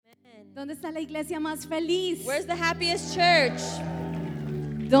¿Dónde está la iglesia más feliz? Where's the happiest church?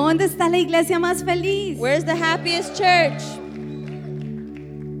 ¿Dónde está la iglesia más feliz? Where's the happiest church?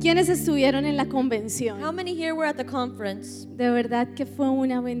 ¿Quiénes estuvieron en la convención? How many here were at the conference? De verdad que fue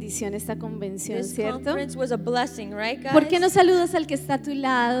una bendición esta convención, This ¿cierto? conference was a blessing, right, guys? ¿Por qué no saludas al que está a tu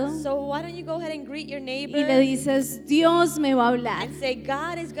lado So why don't you go ahead and greet your neighbor y le dices, Dios me va a hablar? and say,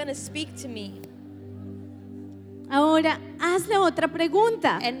 God is going to speak to me. Ahora, hazle otra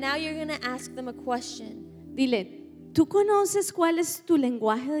pregunta. And now you're going to ask them a question. Dile, ¿tú conoces cuál es tu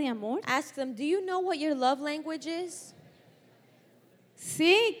lenguaje de amor? Ask them, do you know what your love language is?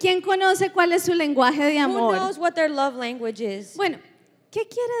 Sí, ¿quién conoce cuál es su lenguaje de Who amor? knows what their love language is? Bueno, ¿qué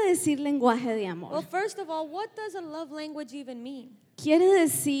quiere decir lenguaje de Well, amor? first of all, what does a love language even mean? Quiere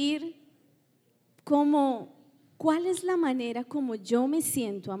decir cuál es la manera como yo me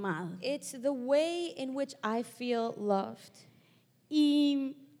siento amado. It's the way in which I feel loved.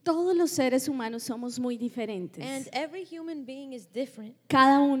 Y todos los seres humanos somos muy diferentes. And every human being is different.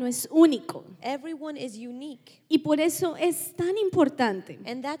 Cada uno es único. Everyone is unique. Y por eso es tan importante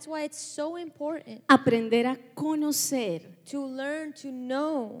And that's why it's so important aprender a conocer to learn to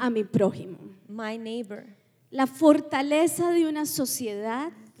know a mi prójimo. my neighbor. La fortaleza de una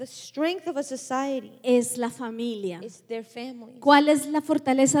sociedad The strength of a society es la familia. is their families. ¿Cuál es la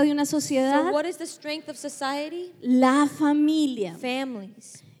fortaleza de una sociedad? So what is the strength of society? La familia.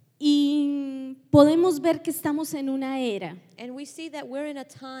 Families. Y podemos ver que estamos en una era And we see that we're in a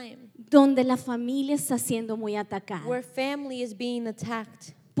time donde la familia está siendo muy atacada. where family is being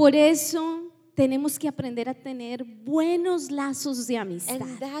attacked. Por eso tenemos que aprender a tener buenos lazos de amistad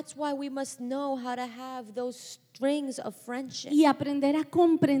And that's why we must know how to have those strings of friendship y aprender a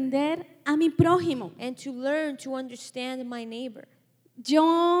comprender a mi prójimo. and to learn to understand my neighbor.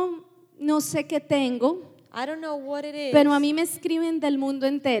 Yo no sé qué tengo, I don't know what it is, pero a mí me escriben del mundo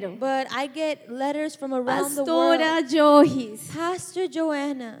entero. but I get letters from around the Pastora world. Johis, Pastor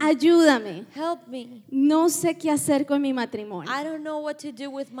Joanna, ayúdame. help me. No sé qué hacer con mi matrimonio. I don't know what to do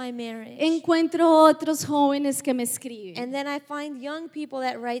with my marriage. Encuentro otros jóvenes que me escriben. And then I find young people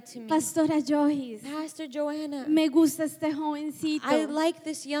that write to me. Pastora Johis, Pastor Joanna, me gusta este jovencito, I like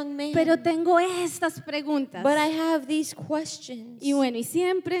this young man, pero tengo estas preguntas. but I have these questions. Y bueno, y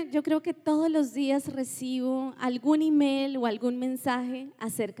siempre, yo creo que todos los días recibo algún email o algún mensaje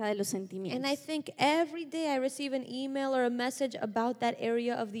acerca de los sentimientos. And I think every day I receive an email or a message about that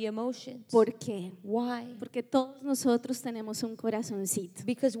area of the emotions. ¿Por qué? Why? Porque todos nosotros tenemos un corazoncito.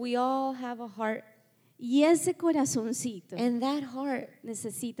 Because we all have a heart, Y ese corazoncito and that heart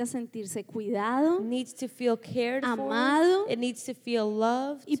necesita sentirse cuidado needs to feel cared Amado. for. It needs to feel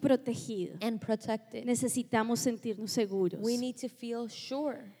loved y protegido. and protected. Necesitamos sentirnos seguros. We need to feel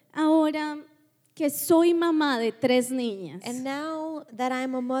sure. Ahora que soy mamá de 3 niñas, And now that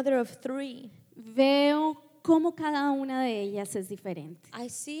I'm a mother of 3, veo cómo cada una de ellas es diferente. I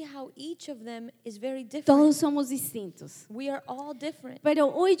see how each of them is very different. Todos somos distintos. We are all different. Pero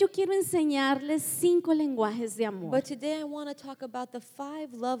hoy yo quiero enseñarles 5 lenguajes de amor. But today I want to talk about the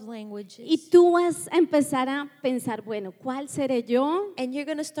 5 love languages. Y tú vas a empezar a pensar, bueno, ¿cuál seré yo? And you're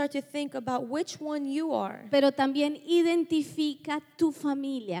going to start to think about which one you are. Pero también identifica tu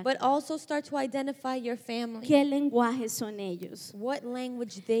familia. But also start to identify your family. ¿Qué lenguajes son ellos? What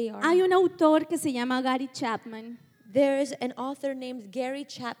language they are. Hay un autor que se llama Gary Chapman, There is an author named Gary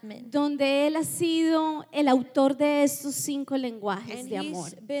Chapman. donde él ha sido el autor de estos 5 lenguajes And de amor.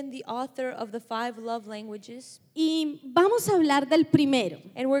 he's been the author of the 5 love languages. Y vamos a hablar del primero,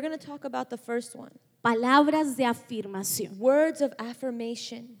 And we're going to talk about the first one. palabras de afirmación. Words of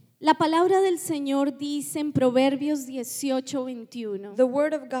affirmation. La palabra del Señor dice en Proverbios 18:21, The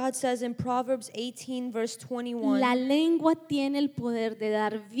word of God says in Proverbs 18 verse 21, la lengua tiene el poder de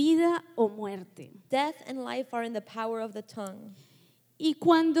dar vida o muerte. death and life are in the power of the tongue. Y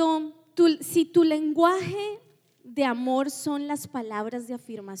si tu lenguaje de amor son las palabras de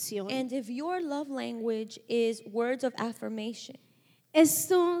afirmación, And if your love language is words of affirmation,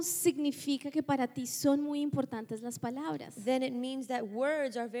 esto significa que para ti son muy importantes las palabras, then it means that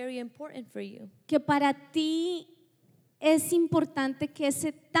words are very important for you. que para ti es importante que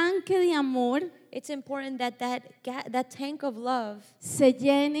ese tanque de amor It's important that that tank of love se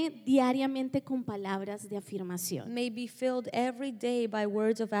llene diariamente con palabras de afirmación. may be filled every day by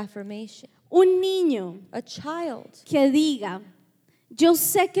words of affirmation. Un niño A child que diga, yo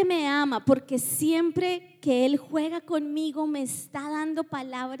sé que me ama porque siempre que él juega conmigo me está dando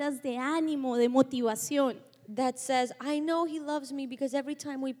palabras de ánimo, de motivación. that says, I know he loves me because every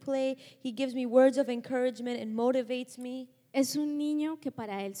time we play, he gives me words of encouragement and motivates me. Es un niño que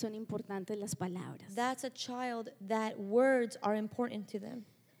para él son importantes las palabras. That's a child that words are important to them.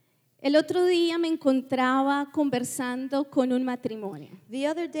 El otro día me encontraba conversando con un matrimonio The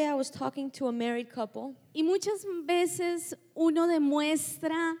other day I was talking to a married couple, y muchas veces uno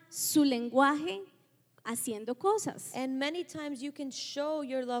demuestra su lenguaje haciendo cosas. and many times you can show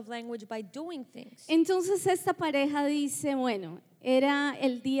your love language by doing things. Entonces esta pareja dice, bueno, era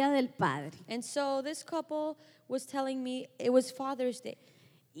el Día del Padre And so this couple was telling me it was Father's Day.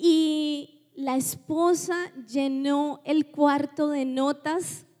 y la esposa llenó el cuarto de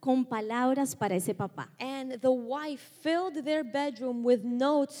notas con palabras para ese papá. And the wife filled their bedroom with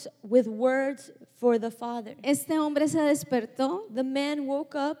notes with words for the father. Este hombre se despertó The man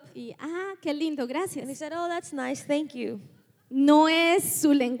woke up y, qué lindo, and he gracias. said, "Oh, that's nice, thank you." No es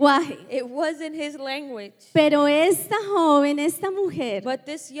su lenguaje, It wasn't his language. pero esta joven, esta mujer, But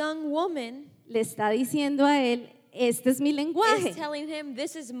this young woman le está diciendo a él, este es mi lenguaje. is telling him,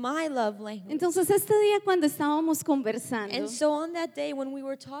 "This is my love language." Entonces este día cuando estábamos conversando, And so on that day when we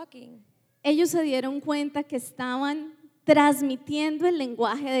were talking, ellos se dieron cuenta que estaban transmitiendo el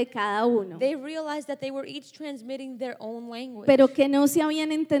lenguaje de cada uno, they realized that they were each transmitting their own language. pero que no se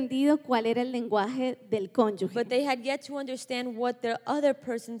habían entendido cuál era el lenguaje del cónyuge. But they had yet to understand what the other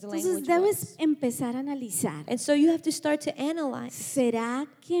person's Entonces language debes was. empezar a analizar. And so you have to start to analyze. ¿Será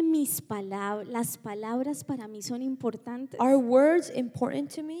que las palabras para mí son importantes? Are words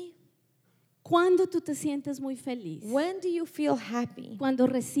important to me? ¿Cuándo tú te sientes muy feliz? When do you feel happy? Cuando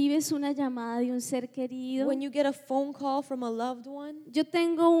recibes una llamada de un ser querido. When you get a phone call from a loved one? Yo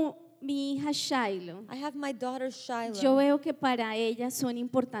tengo mi hija Shiloh. I have my daughter Yo Shiloh. veo que para ella son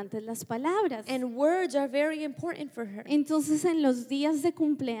importantes las palabras. And words are very important for her. Entonces en los días de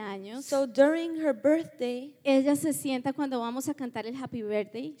cumpleaños, So during her birthday, ella se sienta cuando vamos a cantar el Happy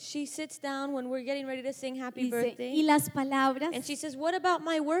Birthday. she sits down when we're getting ready to sing Happy Dice, y Birthday. las palabras. And she says, "What about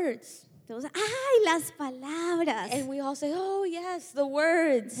my words?" Entonces, ¡ay, las palabras! And we all say, "Oh, yes, the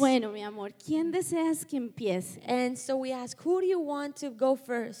words." Bueno, mi amor, ¿quién deseas que empiece? And so we ask, "Who do you want to go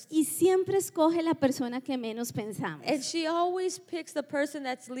first?" Y siempre escoge la persona que menos pensamos. And she always picks the person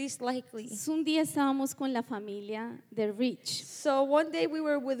that's least likely. Un día estábamos con la familia de Rich So one day we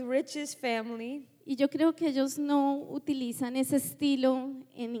were with Rich's family, y yo creo que ellos no utilizan ese estilo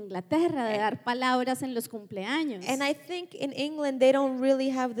en Inglaterra de dar palabras en los cumpleaños. and I think in England they don't really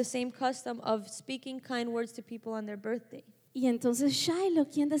have the same custom of speaking kind words to people on their birthday. Y entonces, Shiloh,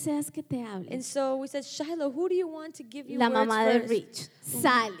 ¿quién deseas que te hable? And so we said, "Shiloh, who do you want to give you La words mamá de first?" Rich,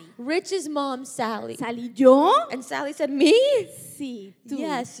 Sally. Rich's mom, Sally. Sally, ¿yo? And Sally said, "Me?" Sí, tú.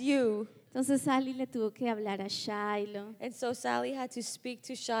 Yes, you. Entonces Sally le tuvo que hablar a Shiloh. And so Sally had to speak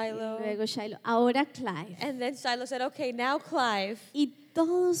to Y Shiloh. luego Shiloh, ahora Clive. And then Shiloh said, "Okay, now Clive." Y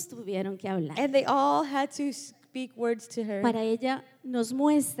todos tuvieron que hablar. And they all had to speak words to her. Para ella nos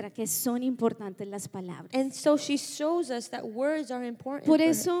muestra que son importantes las palabras. And so she shows us that words are important. Por for her.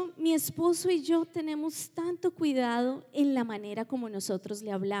 eso mi esposo y yo tenemos tanto cuidado en la manera como nosotros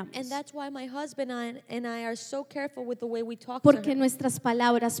le hablamos. And that's why my husband and I are so careful with the way we talk to Porque her. nuestras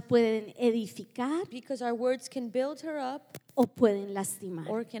palabras pueden edificar Because our words can build her up o pueden lastimar.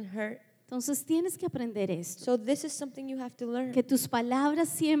 or can hurt. Entonces tienes que aprender esto. So this is something you have to learn. Que tus palabras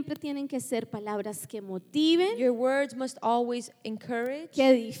siempre tienen que ser palabras que motiven, Your words must always encourage, que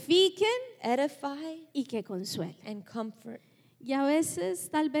edifiquen edify, y que consuelen. and comfort. Y a veces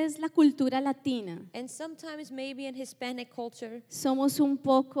tal vez la cultura latina And sometimes maybe in Hispanic culture, somos un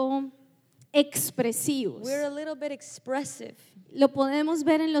poco expresivos. we're a little bit expressive. Lo podemos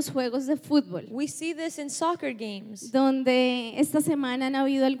ver en los juegos de fútbol, We see this in soccer games. donde esta semana han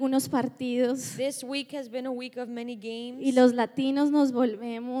habido algunos partidos This week has been a week of many games. y los latinos nos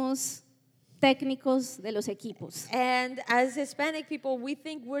volvemos técnicos de los equipos. And as Hispanic people, we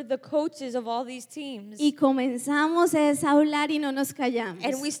think we're the coaches of all these teams. Y comenzamos a hablar y no nos callamos.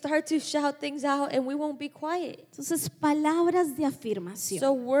 And we start to shout things out and we won't be quiet. Entonces, palabras de afirmación.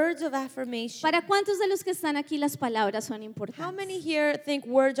 So words of affirmation. ¿Para cuántos de los que están aquí las palabras son How importantes? many here think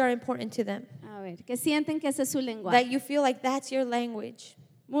words are important to them? A ver, que sienten que ese es su That lenguaje. you feel like that's your language.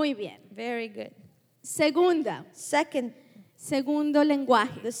 Muy bien. Very good. Segundo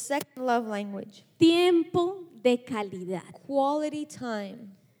lenguaje, The second love language, tiempo de calidad. quality time.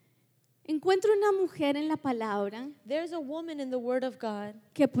 Encuentro una mujer en la palabra There's a woman in the Word of God,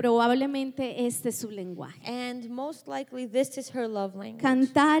 que probablemente este es su lenguaje. and most likely this is her love language.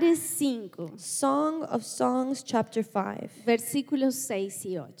 Cantares 5, Song of Songs, chapter 5, versículos 6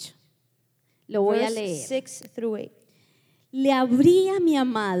 y 8. Lo voy a verse leer. 6 through 8. Le abría mi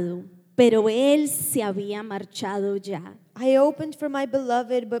amado, pero él se había marchado ya. I opened for my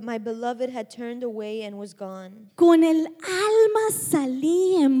beloved, but my beloved had turned away and was gone. Con el alma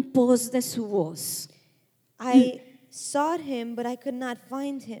salí en pos de su voz. I sought him, but I could not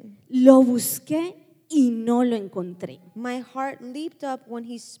find him. Lo busqué y no lo encontré. My heart leaped up when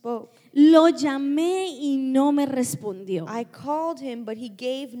he spoke. Lo llamé y no me respondió. I called him, but he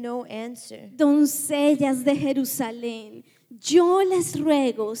gave no answer. Doncellas de Jerusalén, yo les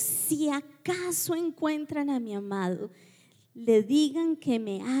ruego, si acaso encuentran a mi amado, le digan que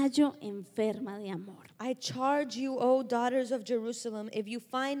me hallo enferma de amor. I charge you, O daughters of Jerusalem, if you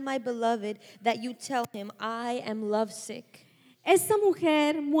find my beloved, that you tell him, I am lovesick. Esta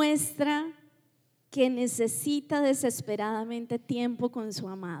mujer muestra que necesita desesperadamente tiempo con su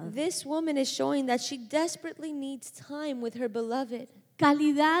amado. This woman is showing that she desperately needs time with her beloved.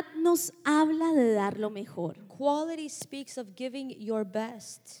 Calidad nos habla de dar lo mejor. Quality speaks of giving your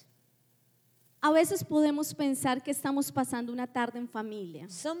best. A veces podemos pensar que estamos pasando una tarde en familia,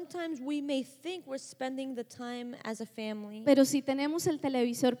 Sometimes we may think we're spending the time as a family, pero si tenemos el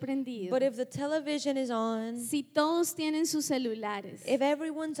televisor prendido, but if the television is on, si todos tienen sus celulares, if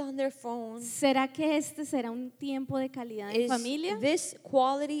everyone's on their phone, ¿será que este será un tiempo de calidad en is familia? this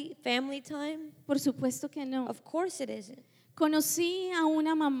quality family time? Por supuesto que no. Of course it isn't. Conocí a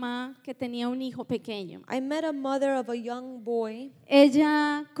una mamá que tenía un hijo pequeño. I met a mother of a young boy.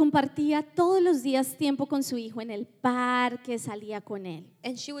 Ella compartía todos los días tiempo con su hijo en el parque, salía con él.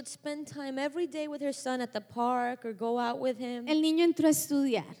 And she would spend time every day with her son at the park or go out with him. El niño entró a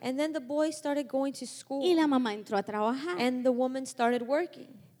estudiar And then the boy started going to school. y la mamá entró a trabajar. And the woman started working.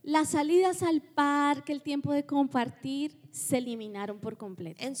 Las salidas al parque, el tiempo de compartir, se eliminaron por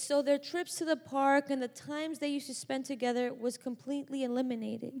completo. And so their trips to the park and the times they used to spend together was completely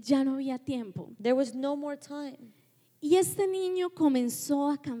eliminated. Ya no había tiempo. There was no more time. Y este niño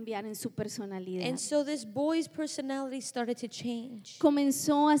comenzó a cambiar en su personalidad. And so this boy's personality started to change.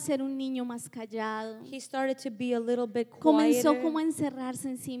 Comenzó a ser un niño más callado. He started to be a little bit Comenzó como a quieter. encerrarse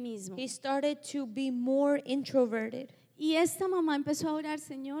en sí mismo. He started to be more introverted. Y esta mamá empezó a orar,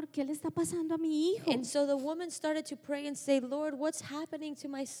 Señor, ¿qué le está pasando a mi hijo? And so the woman started to pray and say, Lord, what's happening to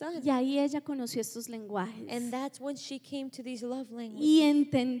my son? Y ahí ella conoció estos lenguajes. And that's when she came to these love languages. Y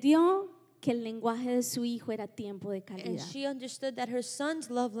entendió que el lenguaje de su hijo era tiempo de And calidad. she understood that her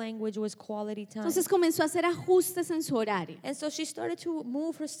son's love language was quality time. Entonces comenzó a hacer ajustes en su horario. And so she started to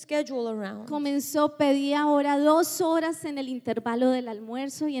move her schedule around. Comenzó, pedía ahora 2 horas en el intervalo del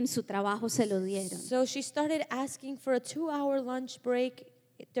almuerzo y en su trabajo se lo dieron. So she started asking for a 2-hour lunch break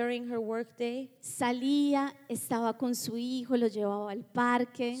during her workday. Salía, estaba con su hijo, lo llevaba al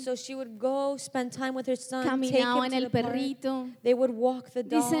parque, So she would go spend time with her son, take caminaba him en to el the park. perrito. They would walk the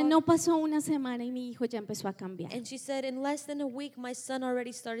dog. Dice, no pasó una semana y mi hijo ya empezó a cambiar. And she said, in less than a week, my son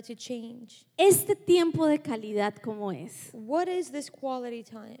already started to change. Este tiempo de calidad, ¿cómo es? What is this quality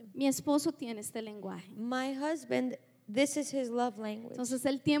time? Mi esposo tiene este lenguaje. My husband, this is his love language. Entonces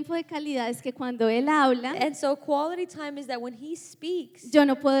el tiempo de calidad es que cuando él habla, And so quality time is that when he speaks, yo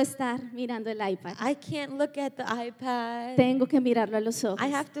no puedo estar mirando el iPad. I can't look at the iPad. Tengo que mirarlo a los ojos.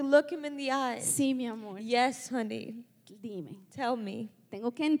 I have to look him in the eyes. Sí, mi amor. Yes, honey. Dime. Tell me.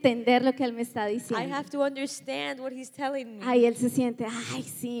 Tengo que entender lo que él me está I diciendo. have to understand what he's telling me. Ahí él se siente, ay,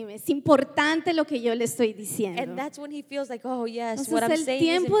 sí, es importante lo que yo le estoy diciendo. And that's when he feels like, oh yes, what Entonces I'm el saying is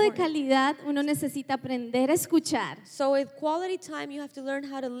tiempo de important. calidad uno necesita aprender a escuchar, So with quality time, you have to learn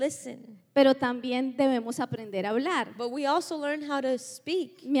how to listen. pero también debemos aprender a hablar. But we also learn how to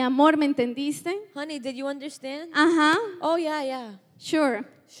speak. Mi amor, ¿me entendiste? Honey, did you understand? Ajá, Oh yeah. sure.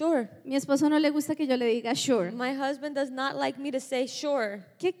 Sure. Mi esposo no le gusta que yo le diga sure. My husband does not like me to say sure.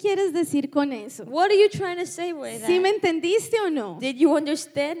 ¿Qué quieres decir con eso? What are you trying to say with ¿Sí me that? entendiste o no? Did you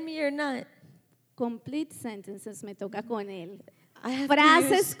understand me or not? Complete sentences me toca con él. I have to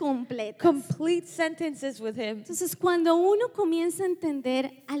Frases use completas. complete sentences with him. Entonces, cuando uno comienza a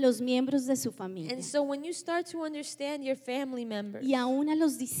entender a los miembros de su familia And so when you start to understand your family members y aún a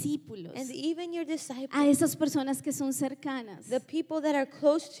los discípulos, and even your a disciples, esas personas que son cercanas, the people that are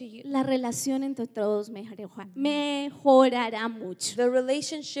close to you, la relación entre todos mejorará mucho. the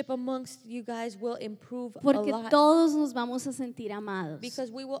relationship amongst you guys will improve a Porque lot todos nos vamos a sentir amados.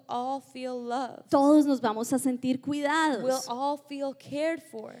 because we will all feel loved. Todos nos vamos a sentir We'll cuidados. all feel cared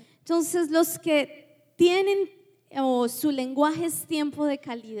for. Entonces, los que tienen o su lenguaje es tiempo de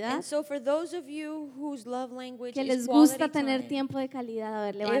calidad, And so for those of you whose love language que is les quality gusta tener time, tiempo de calidad,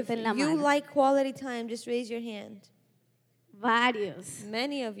 a ver, if levanten la you mano. like quality time, just raise your hand. Varios.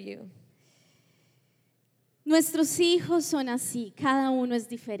 Many of you. Nuestros hijos son así, cada uno es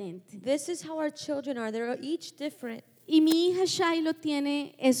diferente. This is how our children are. They're each different. Y mi hija Shiloh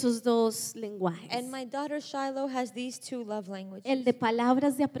tiene esos dos lenguajes. And my daughter Shiloh has these two love languages. El de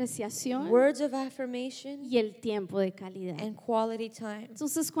palabras de apreciación Words of affirmation y el tiempo de calidad. and quality time.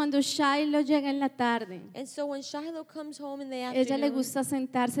 Entonces cuando Shiloh llega en la tarde, And so when Shiloh comes home in the ella le afternoon, gusta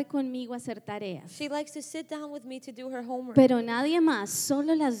sentarse conmigo a hacer tareas. she likes to sit down with me to do her homework. Pero nadie más,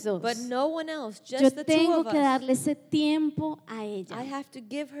 solo las dos. But no one else, Yo just the two tengo of que us. darle ese tiempo a I ella. have to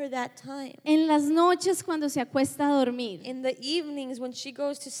give her that time. En las noches cuando se acuesta a dormir, In the evenings when she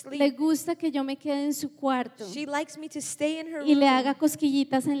goes to le sleep, gusta que yo me quede en su cuarto she likes me to stay in her y le haga room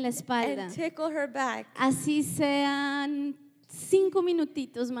cosquillitas en la espalda. and tickle her back. Así sean 5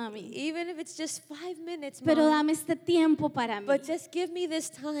 minutitos, mami. Even if it's just 5 minutes, Pero Mom, dame este tiempo para mí. but just give me this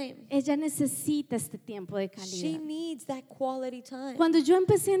time. Ella necesita este tiempo de She calidad. needs that quality time. Cuando yo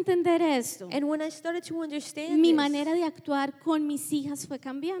empecé a entender esto, And when I started to understand mi this, manera de actuar con mis hijas fue the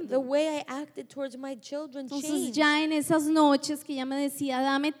cambiando. way I acted towards my children Entonces changed. ya en esas noches que ella me decía,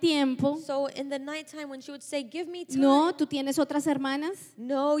 dame tiempo. So in the nighttime when she would say, give me time. No, tú tienes otras hermanas.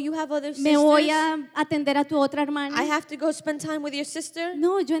 No, you have other Me voy sisters. a atender a tu otra I hermana. have to go spend time with your sister.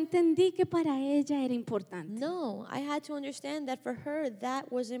 No, yo entendí que para ella era importante. No, I had to understand that for her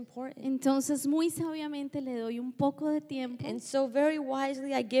that was important. Entonces muy sabiamente le doy un poco de tiempo And so very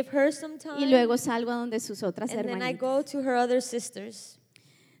wisely I give her some y time. luego salgo a donde sus otras And then I hermanitas. go to her other sisters.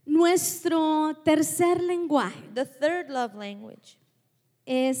 Nuestro tercer lenguaje The third love language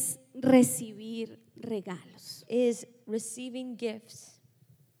es recibir regalos. is receiving gifts.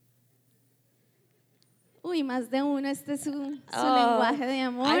 Uy, más de uno, este es su Oh, lenguaje de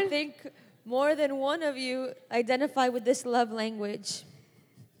amor. I think more than one of you identify with this love language.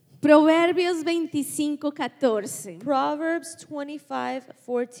 Proverbios 25:14. Proverbs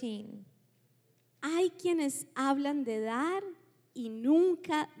 25:14. Hay quienes hablan de dar y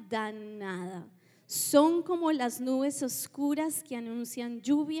nunca dan nada. Son como las nubes oscuras que anuncian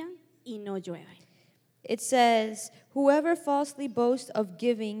lluvia y no llueve. It says, whoever falsely boasts of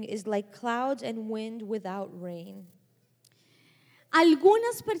giving is like clouds and wind without rain.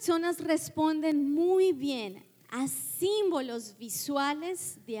 Algunas personas responden muy bien a símbolos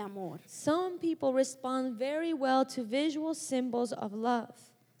visuales de amor. Some people respond very well to visual symbols of love.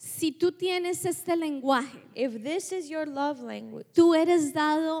 Si tú tienes este lenguaje, If this is your love language, tú eres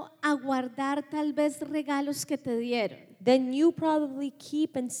dado a guardar tal vez regalos que te dieron, then you probably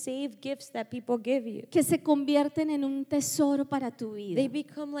keep and save gifts that people give you. que se convierten en un tesoro para tu They vida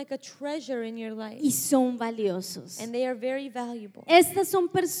become like a treasure in your life, y son valiosos. and they are very valuable. Estas son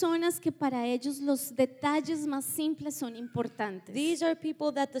personas que para ellos los detalles más simples son importantes. These are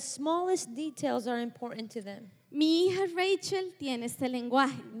people that the smallest details are important to them. Mi hija Rachel tiene este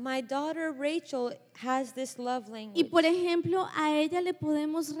lenguaje. My daughter Rachel has this love Y language. por ejemplo, a ella le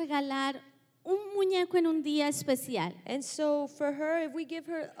podemos regalar un muñeco en un día especial. And so for her, if we give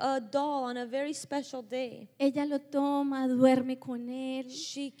her a doll on a very special day, Ella lo toma, duerme con él,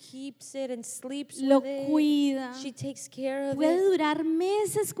 she keeps it and sleeps lo with it. cuida. She takes care of Puede it. durar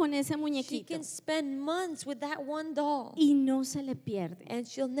meses con ese She muñequito can spend months with that one doll, y no se le pierde. and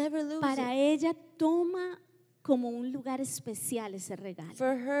she'll never lose Para it. ella toma como un lugar especial ese regalo.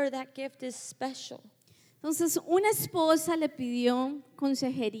 For her, that gift is special. Entonces, una esposa le pidió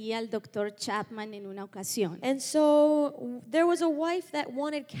consejería al doctor Chapman en una ocasión. And so there was a wife that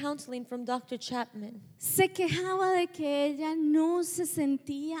wanted counseling from Dr. Chapman, Se quejaba de que ella no se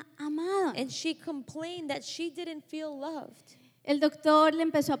sentía amada. and she complained that she didn't feel loved. El doctor le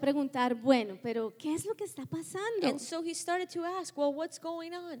empezó a preguntar, bueno, pero ¿qué es lo que está pasando? And so he started to ask, well, what's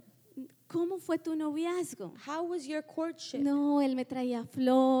going on? ¿Cómo fue tu noviazgo? How was your courtship? No, él me traía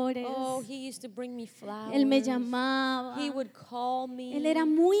flores, Oh, he used to bring me flowers. él me llamaba, He would call me. él era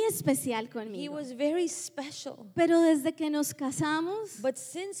muy especial He conmigo. was very special. Pero desde que nos casamos, But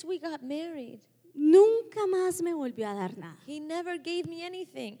since we got married, nunca más me volvió a dar nada. he never gave me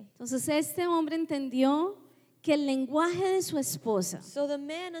anything. Entonces este hombre entendió que el lenguaje de su esposa So the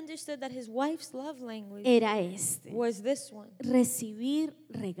man understood that his wife's love language era este, was this one, recibir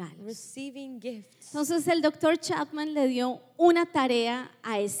regalos. receiving gifts. Entonces el doctor Chapman le dio una tarea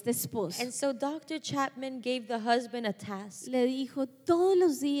a este esposo. And so Dr. Chapman gave the husband a task. Le dijo, todos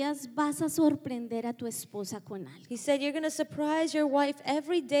los días vas a sorprender a tu esposa con algo. He said, you're going to surprise your wife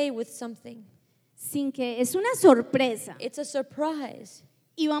every day with something. Sin que es una sorpresa. It's a surprise.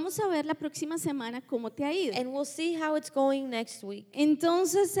 Y vamos a ver la próxima semana cómo te ha ido. And we'll see how it's going next week.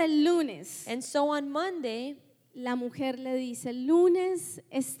 Entonces el lunes, And so on Monday, la mujer le dice, el lunes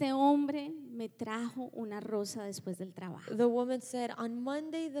este hombre me trajo una rosa después del trabajo. The woman said, on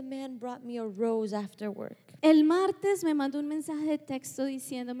Monday, the man brought me a rose after work. El martes me mandó un mensaje de texto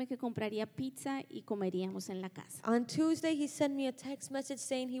diciéndome que compraría pizza y comeríamos en la casa. On Tuesday, he sent me a text message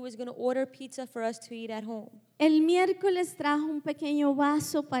saying he was going to order pizza for us to eat at home. El miércoles trajo un pequeño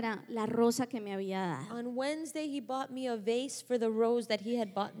vaso para la rosa que me había dado. On Wednesday, he bought me a vase for the rose that he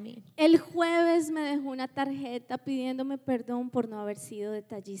had bought me. El jueves me dejó una tarjeta pidiéndome perdón por no haber sido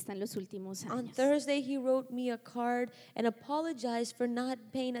detallista en los últimos On años. Thursday, he wrote me a card and apologized for not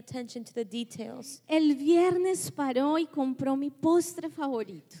paying attention to the details. El viernes paró y compró mi postre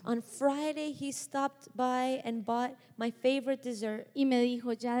favorito On Friday, he stopped by and bought my favorite dessert. y me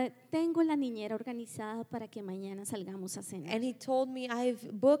dijo, ya tengo la niñera organizada para que mañana salgamos a cenar. And he told me,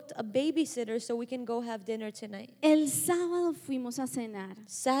 I've booked a babysitter so we can go have dinner tonight. El sábado fuimos a cenar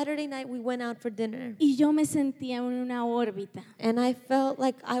Saturday night, we went out for dinner. y yo me sentía en una órbita. And I felt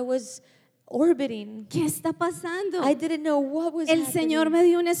like I was orbiting. ¿Qué está pasando? I didn't know what was El Señor happening. me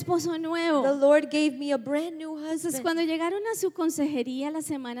dio un esposo The nuevo. Lord gave me a brand new Entonces, husband. cuando llegaron a su consejería la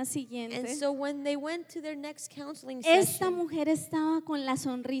semana And siguiente, so when they went to their next counseling esta session, mujer estaba con la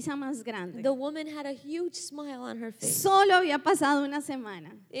sonrisa más grande. the woman had a huge smile on her face. Solo había pasado una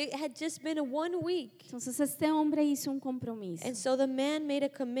semana. It had just been a 1 week. Entonces este hombre hizo un compromiso. And so the man made a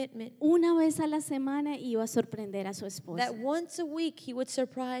commitment Una vez a la semana iba a sorprender a su esposa. that once a week he would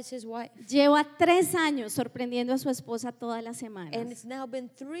surprise his wife. Lleva 3 años sorprendiendo a su esposa todas las And semanas. it's now been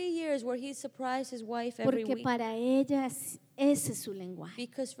 3 years where he surprised his wife every Porque week. para ella ese es su lenguaje.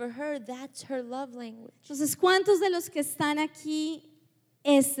 Because for her, that's her love language. Entonces, ¿cuántos de los que están aquí,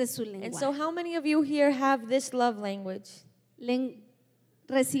 este es su And so lenguaje? how many of you here have this love language?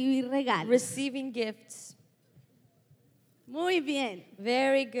 Recibir regalos. Receiving gifts. Muy bien.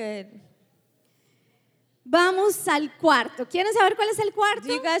 Very good. Vamos al cuarto. ¿Quieren saber cuál es el cuarto?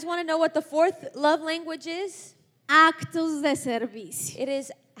 Do you guys want to know what the fourth love language is? Actos de servicio. It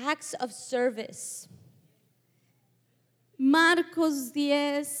is acts of service. Marcos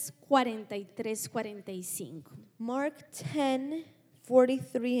 10, 43, 45. Mark 10,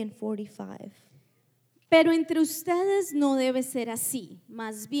 43 and 45. Pero entre ustedes no debe ser así.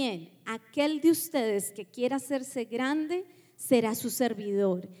 Más bien, aquel de ustedes que quiera hacerse grande será su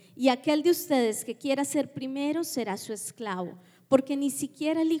servidor. Y aquel de ustedes que quiera ser primero será su esclavo. Porque ni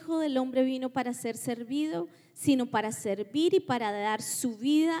siquiera el Hijo del Hombre vino para ser servido, sino para servir y para dar su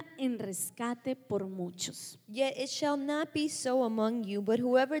vida en rescate por muchos. Yet it shall not be so among you, but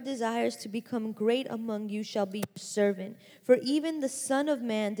whoever desires to become great among you shall be your servant. For even the Son of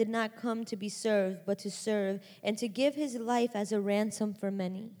Man did not come to be served, but to serve, and to give his life as a ransom for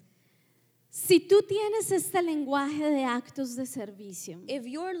many. Si tú tienes este lenguaje de actos de servicio, If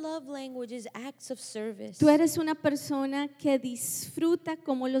your love language is acts of service, tú eres una persona que disfruta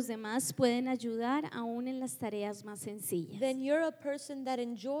cómo los demás pueden ayudar aún en las tareas más sencillas. then you're a person that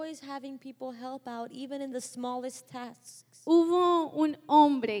enjoys having people help out even in the smallest tasks. Hubo un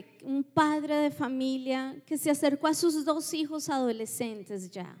hombre, un padre de familia, que se acercó a sus 2 hijos adolescentes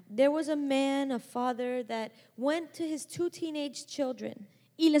ya There was a man, a father, that went to his 2 teenage children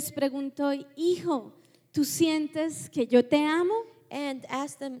y les preguntó, hijo, ¿tú sientes que yo te amo? and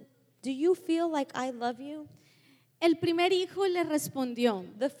asked them, do you feel like I love you? El primer hijo le respondió,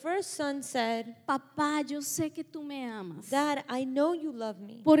 The first son said, papá, yo sé que tú me amas, Dad, I know you love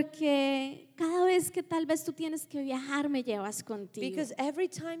me. porque cada vez que tal vez tú tienes que viajar me llevas contigo. Because every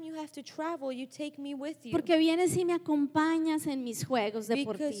time you have to travel, you take me with you. Porque vienes y me acompañas en mis juegos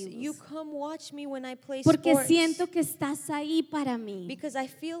Because you deportivos. come watch me when I play Porque sports. siento que estás ahí para mí. Because I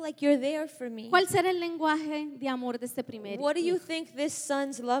feel like you're there for me. ¿Cuál será el lenguaje de amor de este primer What do you hijo? think this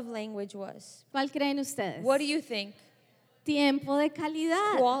son's love language was? ¿Cuál creen ustedes? What do you think? Tiempo de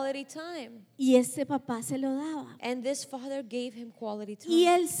calidad. Quality time. Y ese papá se lo daba. And this father gave him quality time. Y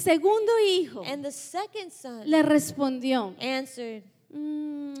el segundo hijo And the second son le respondió, answered,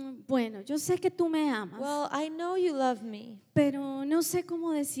 bueno, yo sé que tú me amas, well, I know you love me, pero no sé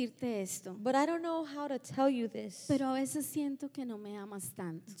cómo decirte esto. but I don't know how to tell you this. Pero a veces siento que no me amas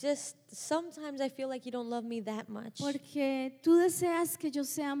tanto. Just sometimes I feel like you don't love me that much. Porque tú deseas que yo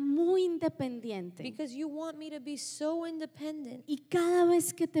sea muy independiente. Because you want me to be so independent. Y cada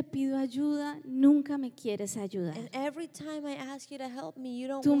vez que te pido ayuda, nunca me quieres ayudar. And every time I ask you to help me, you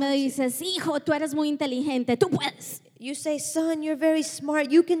don't Tú me want to. dices, hijo, tú eres muy inteligente, tú puedes. You say, son, you're very smart,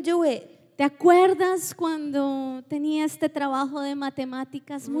 you can do it. ¿Te acuerdas cuando tenía este trabajo de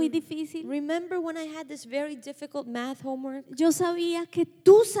matemáticas muy difícil? Remember when I had this very difficult math homework? Yo sabía que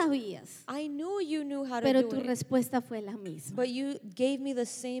tú sabías, I knew you knew how to pero do tu it. respuesta fue la misma. But you gave me the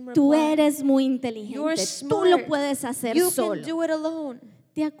same reply. Tú eres muy You're inteligente, tú smart. lo puedes hacer You solo. can do it alone.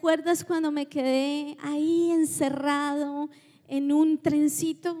 ¿Te acuerdas cuando me quedé ahí encerrado en un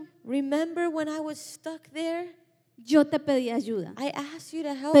trencito? Remember when I was stuck there? Yo te pedí ayuda, I asked you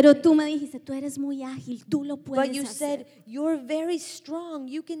to help pero me. tú me dijiste, tú eres muy ágil, tú lo But puedes you hacer. said, you're very strong,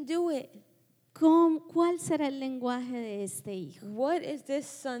 you can do it. ¿Cuál será el lenguaje de este hijo? What is this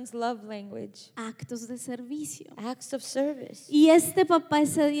son's love language? Actos de servicio. Acts of service. Y este papá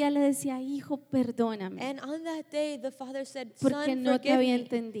ese día le decía, hijo, perdóname, And on that day, the father said, porque son, no te forgive había me,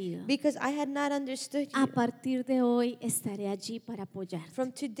 entendido. because I had not understood A you. partir de hoy estaré allí para apoyarte.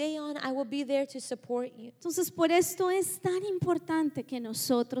 From today on, I will be there to support you. Entonces, por esto es tan importante que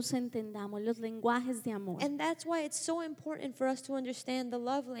nosotros entendamos los lenguajes de amor, And that's why it's so important for us to understand the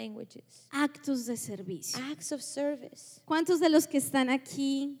love languages. actos de servicio. Acts of service. ¿Cuántos de los que están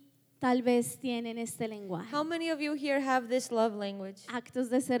aquí tal vez tienen este lenguaje? How many of you here have this love language? Actos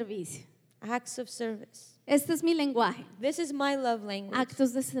de servicio. Acts of service. Este es mi lenguaje. This is my love language.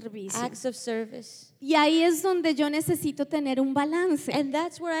 Actos de servicio. Acts of service. Y ahí es donde yo necesito tener un balance. And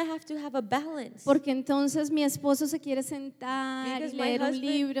that's where I have to have a balance. Porque entonces mi esposo se quiere sentar y Because my leer un husband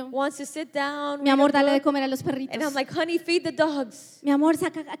libro. wants to sit down, Mi read a amor, dale de book, comer a los perritos. and I'm like, honey, feed the dogs. Mi amor,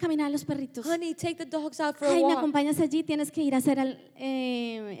 saca a caminar a los perritos. Honey, take the dogs out for a Ay, me walk. acompañas allí, tienes que ir a hacer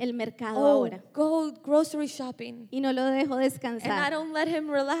el mercado Oh, ahora. go grocery shopping. Y no lo dejo And I descansar. don't let him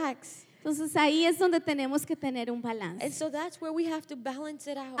relax. Entonces ahí es donde tenemos que tener un And balance. so that's where we have to balance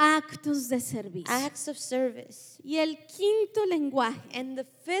it out. Actos de servicio. Acts of service. Y el quinto lenguaje And the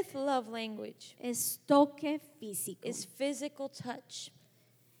fifth love language es toque físico. is physical touch.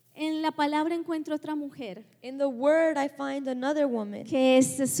 En la palabra encuentro otra mujer In the word, I find another woman, que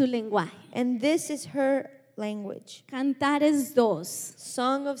este es su lenguaje. and this is her language. Cantares 2,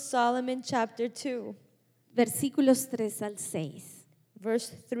 Song of Solomon, chapter 2, versículos 3 al 6.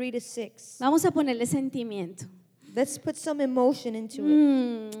 verse 3 to 6. Vamos a ponerle sentimiento. Let's put some emotion into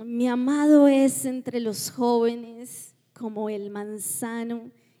it. Mi amado es entre los jóvenes como el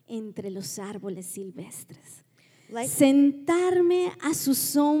manzano entre los árboles silvestres. Like, Sentarme a su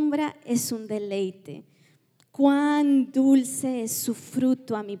sombra es un deleite. Cuán dulce es su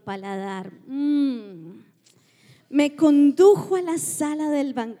fruto a mi paladar. Me condujo a la sala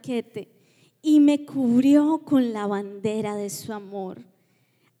del banquete y me cubrió con la bandera de su amor.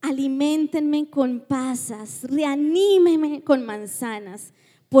 Aliméntenme con pasas, reanímeme con manzanas,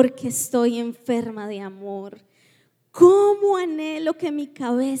 porque estoy enferma de amor. Cómo anhelo que mi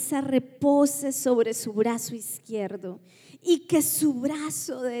cabeza repose sobre su brazo izquierdo y que su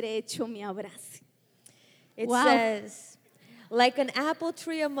brazo derecho me abrace. it Wow. says, like an apple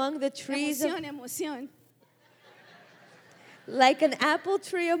tree among the trees of Emoción. Like an apple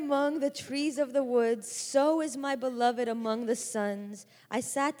tree among the trees of the woods, so is my beloved among the sons. I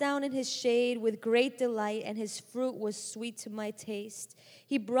sat down in his shade with great delight, and his fruit was sweet to my taste.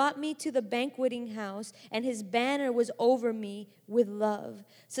 He brought me to the banqueting house, and his banner was over me with love.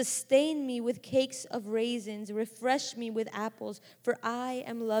 Sustain me with cakes of raisins, refresh me with apples, for I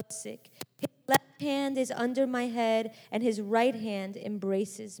am lovesick. His left hand is under my head, and his right hand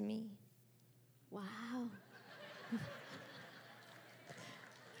embraces me. Wow.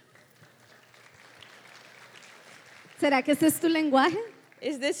 ¿Será que este es tu lenguaje?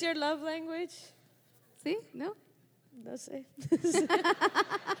 Is this your love language? ¿Sí? ¿No? No sé.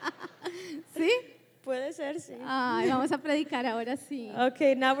 ¿Sí? Puede ser, sí. Ay, vamos a predicar ahora sí.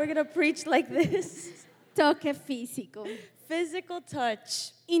 Okay, now we're going to preach like this. Toque físico. Physical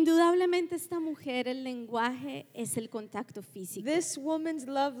touch. Indudablemente esta mujer, el lenguaje es el contacto físico. This woman's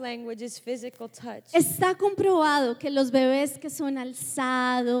love language is physical touch. Está comprobado que los bebés que son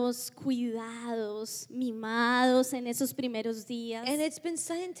alzados, cuidados, mimados en esos primeros días, And it's been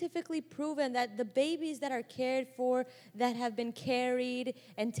scientifically proven that the babies that are cared for, that have been carried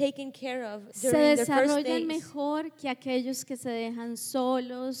and taken care of se during their first desarrollan days, mejor que aquellos que se dejan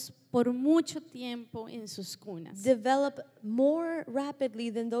solos por mucho tiempo en sus cunas. develop more rapidly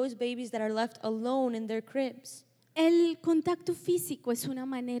than those babies that are left alone in their cribs. El contacto físico es una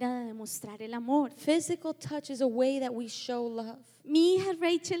manera de demostrar el amor. Physical touch is a way that we show love. Mi hija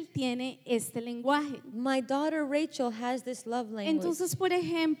Rachel tiene este lenguaje. My daughter Rachel has this love language. Entonces, por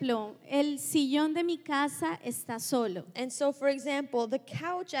ejemplo, el sillón de mi casa está solo. And so, for example, the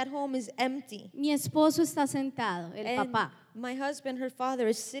couch at home is empty. Mi esposo está sentado, el And papá. my husband, her father,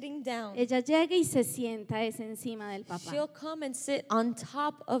 is sitting down. Ella llega y se sienta es encima del papá She'll come and sit on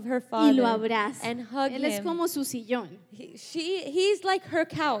top of her y lo father abraza. and hug Él es him. como su sillón. He's like her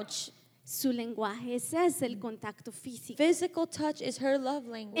couch. Su lenguaje es ese, el contacto físico. Physical touch is her love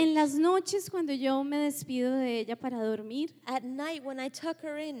language. En las noches cuando yo me despido de ella para dormir, At night when I tuck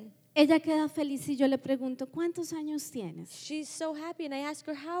her in, Ella queda feliz y yo le pregunto, ¿cuántos años tienes? She's so happy, and I ask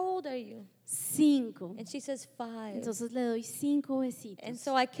her, how old are you? 5. And she says 5. Entonces le doy 5 besitos. And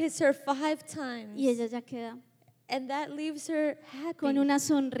so I kiss her 5 times. Y ella ya queda And that leaves her con happy una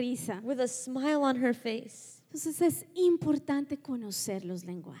sonrisa. with a smile on her face. Entonces es importante conocer los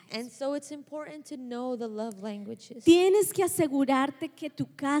lenguajes. And so it's important to know the love languages. Tienes que asegurarte que tu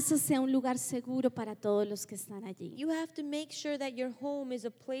casa sea un lugar seguro para todos los que están allí. You have to make sure that your home is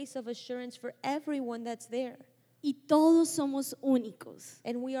a place of assurance for everyone that's there. Y todos somos únicos.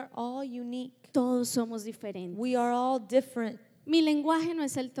 And we are all unique. Todos somos diferentes. We are all different. Mi lenguaje no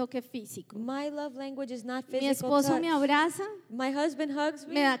es el toque físico. My love language is not Mi physical esposo touch. me abraza, My husband hugs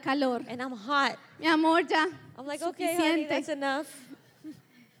me me da calor. and I'm hot. Mi amor, ya. I'm like, okay, honey, Suficiente. that's enough.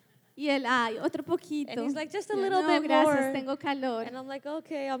 Y él, ay, otro poquito. And he's like, just a Yo, little no, bit gracias, more. tengo calor. And I'm like,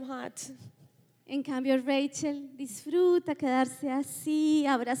 okay, I'm hot. En cambio, Rachel disfruta quedarse así,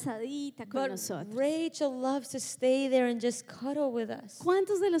 abrazadita con But nosotros. Rachel loves to stay there and just cuddle with us.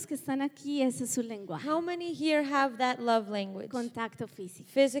 ¿Cuántos de los que están aquí ese es su lenguaje? How many here have that love language? Contacto físico.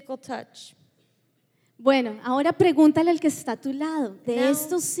 Physical touch. Bueno, ahora pregúntale al que está a tu lado. De Now-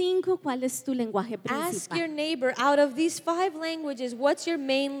 estos 5, ¿cuál es tu lenguaje Ask your principal? neighbor, out of these 5 languages, what's your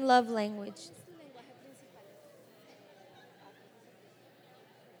main love language?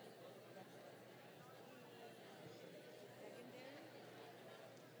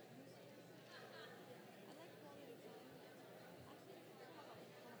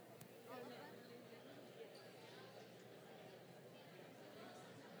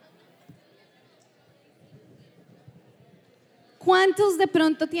 ¿Cuántos de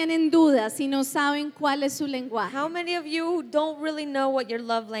pronto tienen dudas y no saben cuál es su lenguaje? How many of you don't really know what your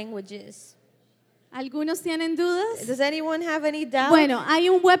love language is? ¿Algunos tienen dudas? Does anyone have any doubt? Bueno, hay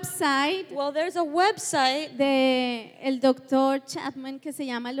un website Well, there's a website. de el doctor Chapman que se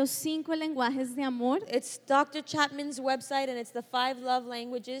llama Los 5 lenguajes de amor. It's Dr. Chapman's website, and it's the 5 love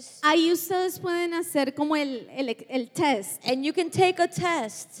languages. Ahí ustedes pueden hacer como el test And you can take a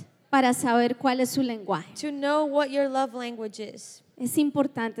test para saber cuál es su lenguaje. to know what your love language is. Es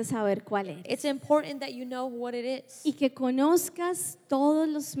importante saber cuál es. It's important that you know what it is. Y que conozcas todos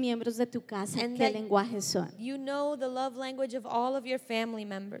los miembros de tu casa And qué that- lenguajes son. You know the love language of all of your family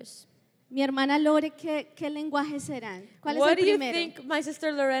members. Mi hermana Lore, ¿qué lenguajes serán? ¿Cuál es What el do you primero? think my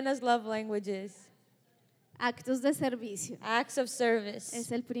sister Lorena's love language is? Actos de servicio. Acts of service.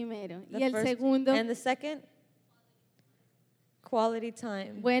 Es el primero. The Y el first. segundo, And the second? Quality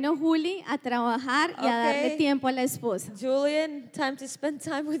time. bueno, Juli, a trabajar y a darle Okay. tiempo a la esposa. Julian, time to spend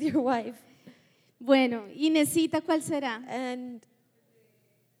time with your wife. Bueno, Inesita, ¿cuál será? And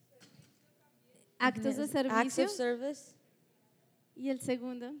Actos de acts servicio. of service. Y el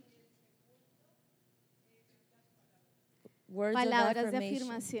segundo, Words palabras of de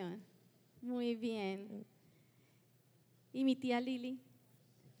affirmation. afirmación. Muy bien. ¿Y mi tía Lili?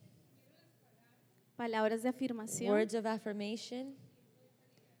 Palabras de afirmación. Words of affirmation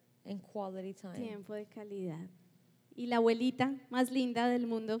and quality time. Tiempo de calidad. Y la abuelita más linda del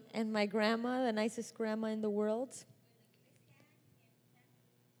mundo, And my grandma, the nicest grandma in the world.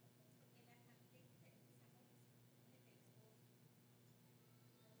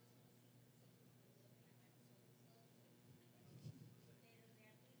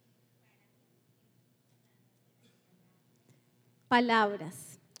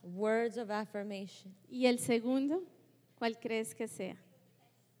 palabras. Words of affirmation. Y el segundo, ¿cuál crees que sea?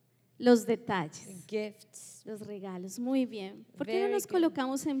 Los detalles, Gifts. los regalos. Muy bien. ¿Por qué no Very nos good.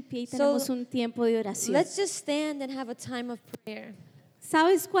 colocamos en pie y So, tenemos un tiempo de oración? Let's just stand and have a time of prayer.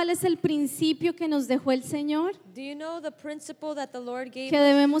 ¿Sabes cuál es el principio que nos dejó el Señor? Do you know the principle that the Lord gave Que us?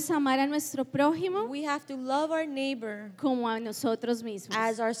 debemos amar a nuestro prójimo We have to love our neighbor como a nosotros mismos.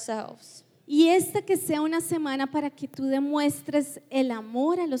 as ourselves. Y esta que sea una semana para que tú demuestres el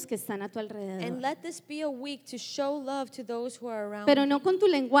amor a los que están a tu And alrededor. let this be a week to show love to those who are around Pero you. no con tu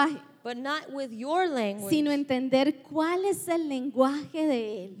lenguaje, But not with your language, sino entender cuál es el lenguaje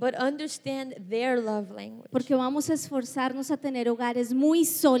de Él. but understand their love language. Porque vamos a esforzarnos a tener hogares muy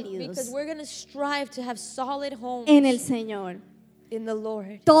sólidos Because we're going to strive to have solid homes en el Señor. in the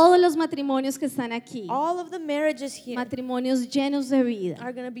Lord. Todos los matrimonios que están aquí, All of the marriages here matrimonios llenos de vida,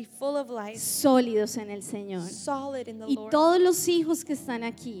 are going to be full of life, sólidos en el Señor. solid in the Y Lord. todos los hijos que están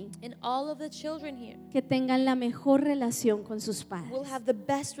aquí, And all of the children here que tengan la mejor relación con sus will padres. have the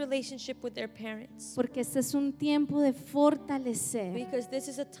best relationship with their parents. Porque este es un tiempo de fortalecer Because this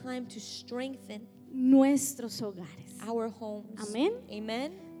is a time to strengthen nuestros hogares. our homes. Amén.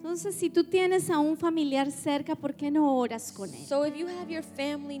 Amen. Entonces, si tú tienes a un familiar cerca, ¿por qué no oras con él? So if you have your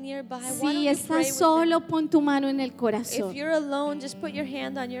family nearby, why don't Si you pray estás with them? solo, pon tu mano en el If corazón. you're alone, just put your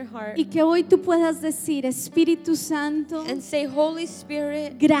hand on your heart Y que hoy tú puedas decir, Espíritu Santo, and say, Holy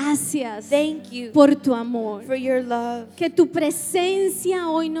Spirit, gracias thank you por tu amor. for your love. Que tu presencia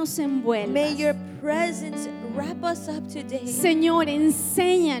hoy nos envuelva. May your presence wrap us up today. Señor,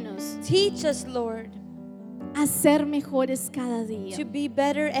 enséñanos Teach us, Lord, a ser mejores cada día. to be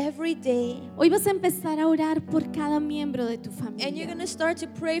better every day. Hoy vas a empezar a orar por cada miembro de tu And you're familia. going to start to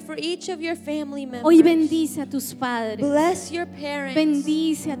pray for each of your family members. Hoy bendice a tus padres. Bless your parents.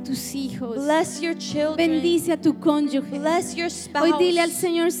 Bendice a tus hijos. Bless your children. Bendice a tu cónyuge. Bless your spouse. Hoy dile al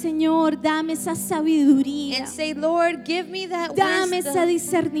Señor, Señor, dame esa sabiduría. And say, Lord, give me that Dame ese wisdom.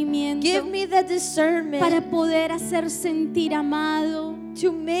 discernimiento Give me that discernment para poder hacer sentir amado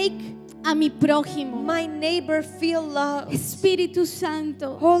to make a mi prójimo. my neighbor feel loved. Espíritu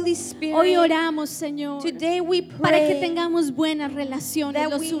Santo, Holy Spirit, hoy oramos, Señor, today we para que pray tengamos buenas relaciones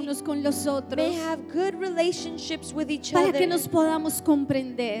that los we unos con los otros, may have good relationships with each para que other, nos podamos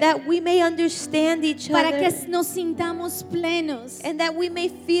comprender, that we may understand each para other, que nos sintamos plenos, and that we may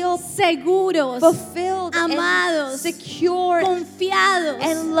feel seguros, fulfilled amados, and secure confiados.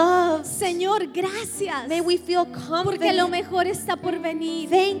 and loved. Señor, gracias, May we feel porque lo confident. mejor está por venir,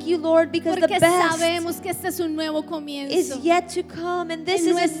 Thank you, Lord, because porque the best sabemos que este es un nuevo comienzo is yet to come, and this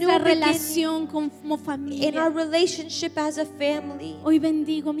en is a new nuestra beginning relación como in our familia. relationship as a family. Hoy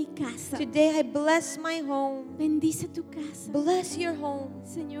bendigo mi casa, Today I bless my home. bendice tu casa. Bless your home.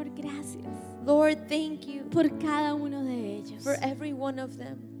 Señor, gracias Lord, thank you por cada uno de ellos. for every one of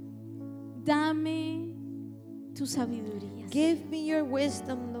them. Dame tu sabiduría. Give me your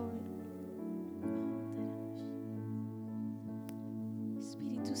wisdom, Lord.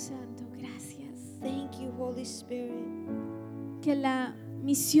 Espíritu Santo, gracias. Thank you, Holy Spirit. Que la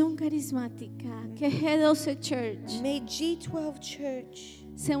misión carismática, que G12 Church May G12 Church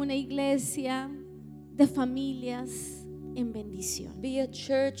sea una iglesia de familias en bendición. be a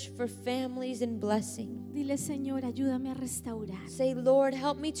church for families in blessing. Dile, Señor, ayúdame a restaurar. Say, Lord,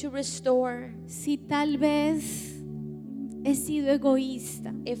 help me to restore. Si tal vez he sido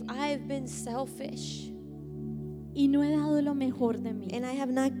egoísta If I've been selfish y no he dado lo mejor de mí, and I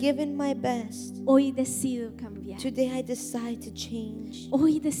have not given my best, hoy decido cambiar. today I decide to change.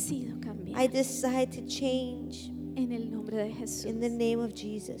 Hoy decido I cambiar. decide to change En el nombre de Jesús. in the name of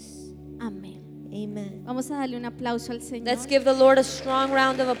Jesus. Amén. Amen. Vamos a darle un aplauso al Señor. Let's give the Lord a strong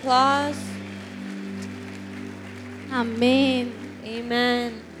round of applause. Amén.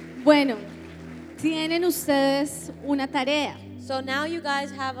 Amen. Bueno, tienen ustedes una tarea, So now you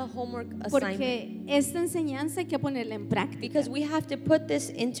guys have a homework assignment porque esta enseñanza hay que ponerla en práctica. because we have to put this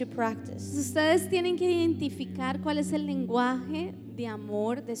into practice. Ustedes tienen que identificar cuál es el lenguaje de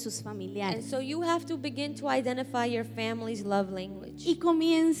amor de sus And familiares so you have to begin to identify your family's love language y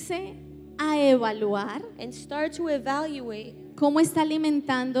comience a evaluar and start to evaluate cómo está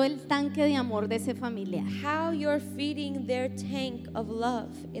alimentando el tanque de amor de ese familiar. how you're feeding their tank of love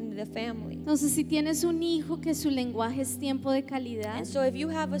in the family. Entonces, si tienes un hijo que su lenguaje es tiempo de calidad, And so if you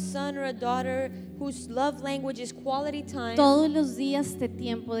have a son or a daughter whose love language is quality time, todos los días de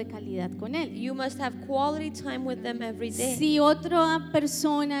tiempo de calidad con él. you must have quality time with them every day. Si otra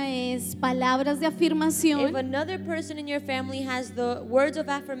persona es palabras de If afirmación, another person in your family has the words of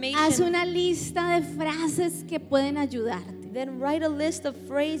haz affirmation, una lista de frases que pueden ayudarte. then write a list of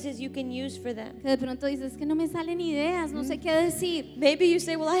phrases you can use for them. Que de pronto dices que no me salen ideas, no sé qué decir. Maybe you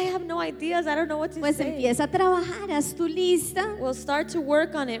say, well, I have no ideas. I don't know what to Pues say. empieza a trabajar, haz tu lista, Well, start to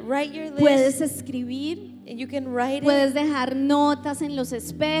work on it. Write your list. puedes escribir, And you can write it. puedes dejar notas en los You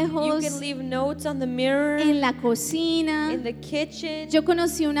espejos, can leave notes on the mirror, en la cocina. in the kitchen. Yo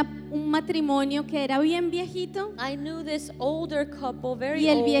conocí un matrimonio que era bien viejito I knew this older couple, very y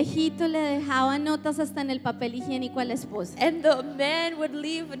el old. viejito le dejaba notas hasta en el papel higiénico a la esposa. And the man would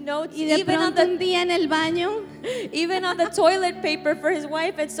leave notes Y de even on pronto un the día en el baño toilet paper for his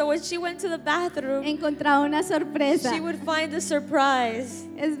wife. And so when she went to the bathroom, encontraba una sorpresa. she would find a surprise.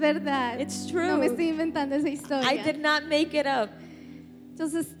 Es verdad. It's true. No me estoy inventando esa I historia. did not make it up.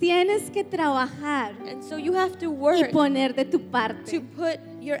 Entonces tienes que trabajar And so you have to y work poner de tu to parte. put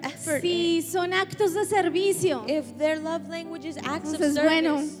your effort Si in. son actos de servicio, If their love language is acts of entonces service,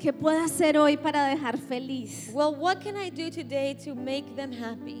 bueno, ¿qué puedo hacer hoy para dejar feliz well, what can I do today to make them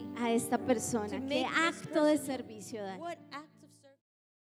happy? a esta persona? To ¿Qué make this acto de servicio da? What act